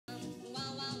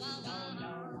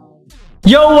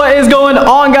Yo, what is going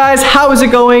on, guys? How is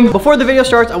it going? Before the video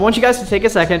starts, I want you guys to take a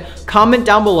second, comment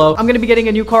down below. I'm gonna be getting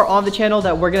a new car on the channel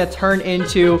that we're gonna turn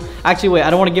into, actually wait, I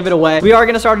don't want to give it away. We are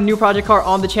gonna start a new project car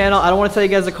on the channel. I don't want to tell you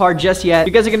guys the car just yet.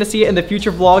 You guys are gonna see it in the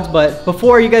future vlogs, but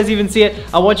before you guys even see it,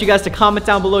 I want you guys to comment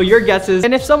down below your guesses.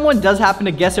 And if someone does happen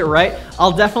to guess it right,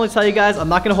 I'll definitely tell you guys. I'm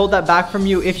not gonna hold that back from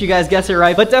you if you guys guess it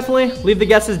right, but definitely leave the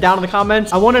guesses down in the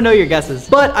comments. I want to know your guesses.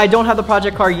 But I don't have the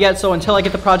project car yet, so until I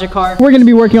get the project car, we're gonna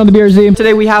be working on the BRZ.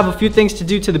 Today we have a few things to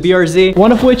do to the BRZ,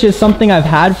 one of which is something I've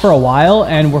had for a while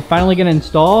and we're finally gonna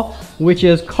install, which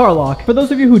is car lock. For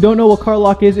those of you who don't know what car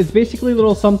lock is, it's basically a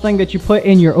little something that you put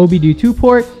in your OBD2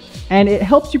 port and it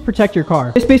helps you protect your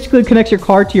car. This basically connects your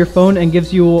car to your phone and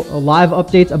gives you live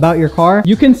updates about your car.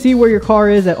 You can see where your car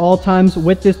is at all times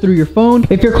with this through your phone.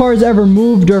 If your car is ever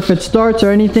moved or if it starts or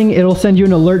anything, it'll send you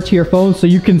an alert to your phone so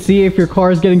you can see if your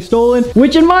car is getting stolen,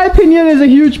 which in my opinion is a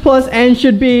huge plus and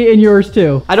should be in yours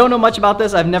too. I don't know much about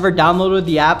this. I've never downloaded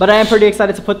the app, but I am pretty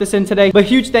excited to put this in today. But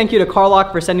huge thank you to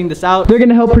CarLock for sending this out. They're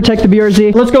gonna help protect the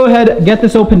BRZ. Let's go ahead, get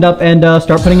this opened up and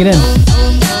start putting it in.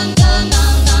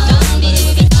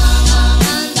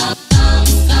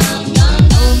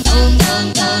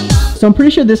 So I'm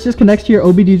pretty sure this just connects to your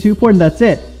OBD2 port and that's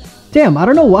it. Damn, I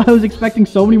don't know why I was expecting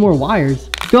so many more wires.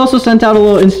 We also sent out a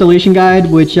little installation guide,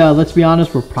 which let's be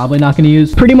honest, we're probably not going to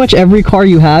use. Pretty much every car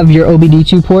you have, your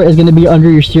OBD2 port is going to be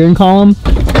under your steering column.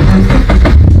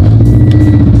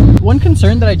 One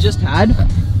concern that I just had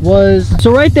was,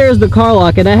 so right there is the car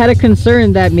lock, and I had a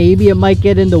concern that maybe it might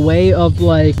get in the way of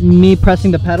like me pressing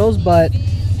the pedals, but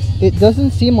it doesn't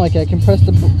seem like it. I can press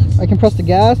the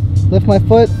gas, lift my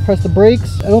foot, press the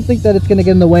brakes. I don't think that it's gonna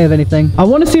get in the way of anything. I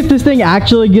wanna see if this thing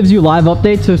actually gives you live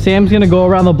updates. So Sam's gonna go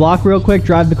around the block real quick,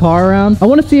 drive the car around. I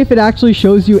wanna see if it actually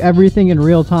shows you everything in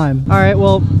real time. All right,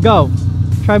 well, go.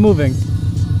 Try moving.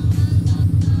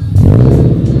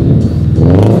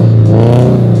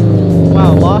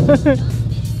 Wow,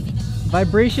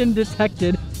 vibration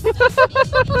detected.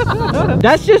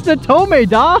 That's just a Tome,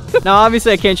 dog. Now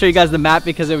obviously I can't show you guys the map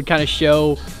because it would kind of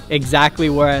show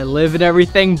exactly where I live and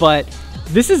everything, but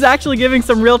this is actually giving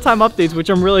some real-time updates, which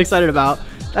I'm really excited about.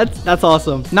 That's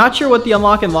awesome. Not sure what the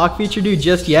unlock and lock feature do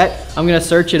just yet. I'm gonna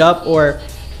search it up, or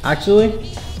actually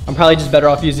I'm probably just better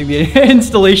off using the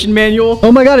installation manual.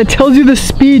 Oh my god, it tells you the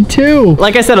speed too.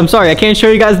 Like I said, I'm sorry I can't show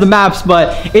you guys the maps,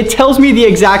 but it tells me the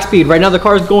exact speed. Right now the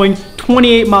car is going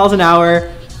 28 miles an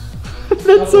hour.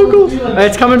 That's so cool.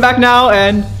 It's coming back now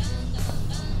and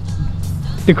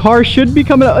the car should be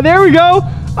coming up. There we go.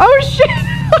 Oh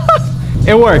shit.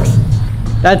 It works.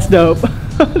 That's dope.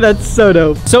 That's so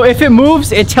dope. So if it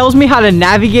moves, it tells me how to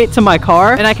navigate to my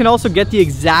car, and I can also get the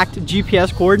exact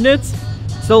GPS coordinates.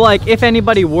 So like if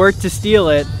anybody were to steal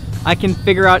it, I can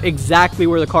figure out exactly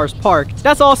where the car's parked.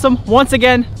 That's awesome. Once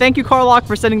again, thank you CarLock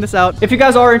for sending this out. If you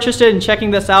guys are interested in checking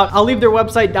this out, I'll leave their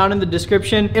website down in the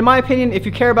description. In my opinion, if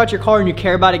you care about your car and you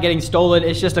care about it getting stolen,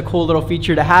 it's just a cool little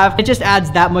feature to have. It just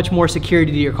adds that much more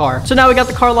security to your car. So now we got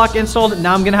the CarLock installed.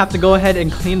 Now I'm gonna have to go ahead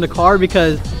and clean the car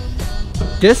because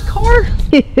this car?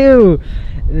 Ew,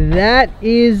 that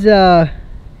is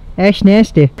that's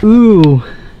nasty. Ooh.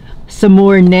 Some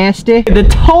more nasty. The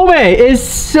Tome is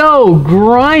so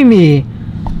grimy.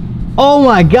 Oh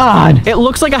my god. It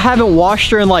looks like I haven't washed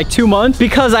her in like 2 months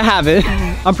because I haven't.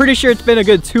 I'm pretty sure it's been a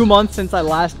good 2 months since I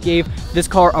last gave this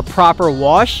car a proper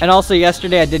wash. And also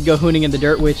yesterday I did go hooning in the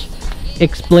dirt, which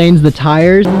explains the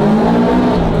tires.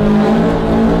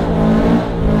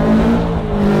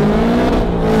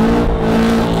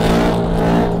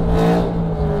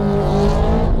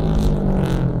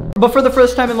 But for the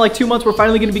first time in like 2 months, we're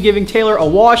finally gonna be giving Taylor a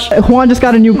wash. Juan just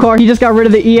got a new car. He just got rid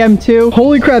of the EM2.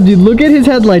 Holy crap, dude, look at his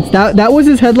headlights. That was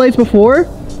his headlights before.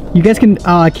 You guys can,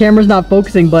 camera's not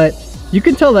focusing, but you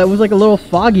can tell that was like a little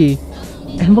foggy.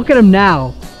 And look at him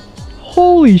now.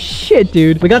 Holy shit,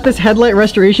 dude. We got this headlight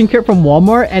restoration kit from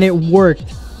Walmart and it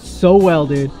worked so well,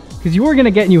 dude. Because you were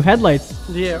gonna get new headlights.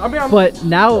 Yeah, I mean, but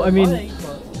now, I mean,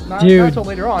 not until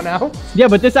later on now. Yeah,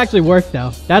 but this actually worked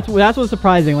though. That's what's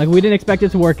surprising. Like we didn't expect it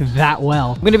to work that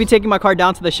well. I'm gonna be taking my car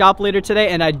down to the shop later today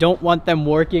and I don't want them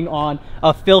working on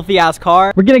a filthy ass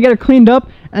car. We're gonna get it cleaned up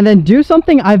and then do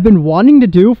something I've been wanting to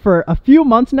do for a few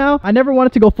months now. I never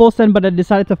wanted to go full send, but I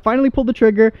decided to finally pull the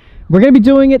trigger. We're gonna be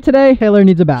doing it today. Taylor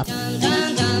needs a bath.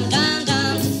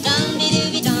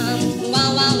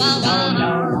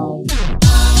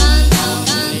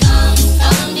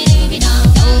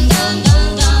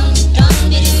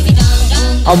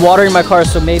 I'm watering my car,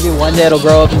 so maybe one day it'll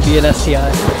grow up and be an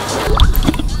STI.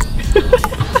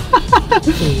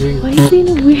 Why are you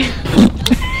being weird?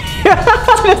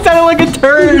 That sounded like a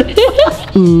turd.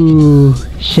 Ooh,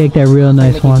 shake that real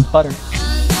nice one. Butter.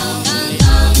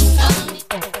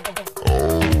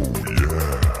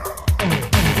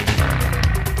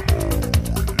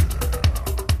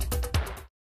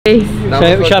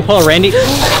 Should I pull a Randy?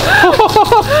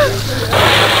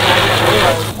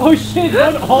 Oh shit,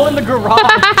 that's all in the garage.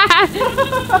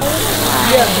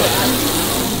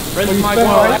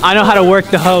 I know how to work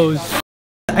the hose.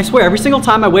 I swear, every single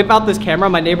time I whip out this camera,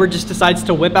 my neighbor just decides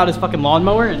to whip out his fucking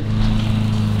lawnmower and...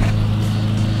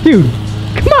 Dude,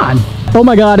 come on. Oh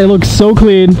my god, it looks so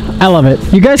clean. I love it.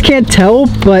 You guys can't tell,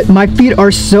 but my feet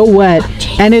are so wet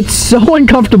and it's so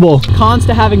uncomfortable. Cons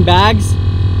to having bags,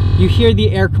 you hear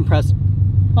the air compressor.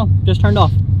 Oh, just turned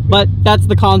off. But that's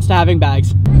the cons to having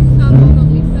bags.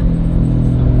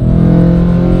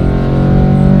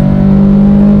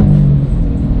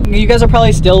 You guys are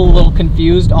probably still a little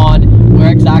confused on where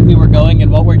exactly we're going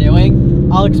and what we're doing.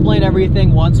 I'll explain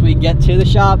everything once we get to the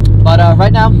shop. But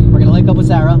right now, we're gonna link up with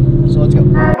Sarah, so let's go.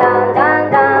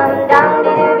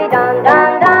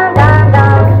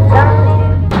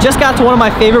 Just got to one of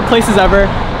my favorite places ever.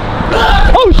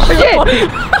 Oh shit!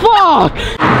 Fuck!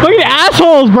 Look at the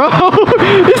assholes, bro!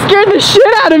 It scared the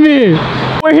shit out of me!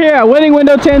 We're here at Winning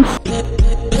Window Tints.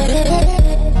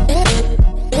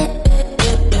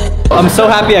 I'm so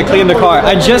happy I cleaned the car.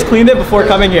 I just cleaned it before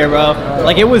coming here, bro.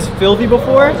 Like, it was filthy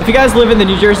before. If you guys live in the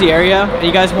New Jersey area and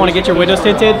you guys want to get your windows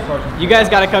tinted, you guys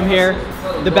gotta come here.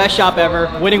 The best shop ever,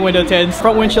 Winning Window Tints.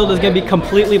 Front windshield is gonna be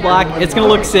completely black. It's gonna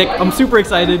look sick. I'm super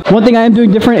excited. One thing I am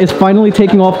doing different is finally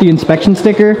taking off the inspection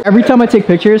sticker. Every time I take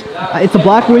pictures, it's a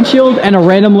black windshield and a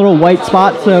random little white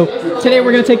spot. So today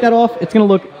we're gonna take that off. It's gonna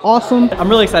look awesome. I'm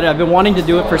really excited. I've been wanting to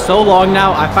do it for so long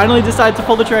now. I finally decided to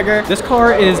pull the trigger. This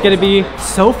car is gonna be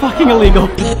so fucking illegal.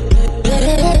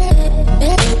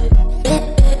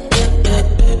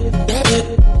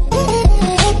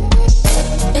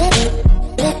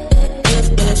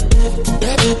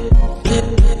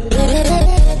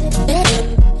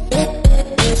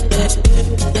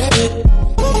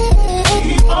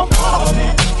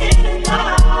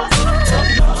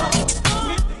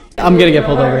 I'm gonna get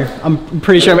pulled over. I'm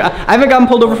pretty sure. I haven't gotten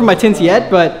pulled over for my tints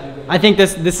yet, but I think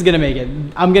this is gonna make it.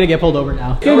 I'm gonna get pulled over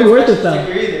now. It's gonna be worth it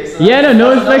though. Yeah,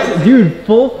 no inspection. Dude,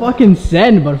 full fucking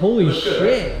send, but holy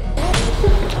shit.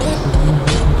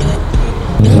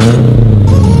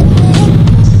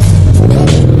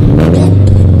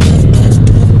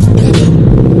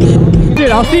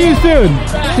 Dude, I'll see you soon.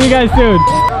 See you guys soon.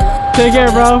 Take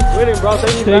care, bro.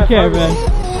 Take care, man.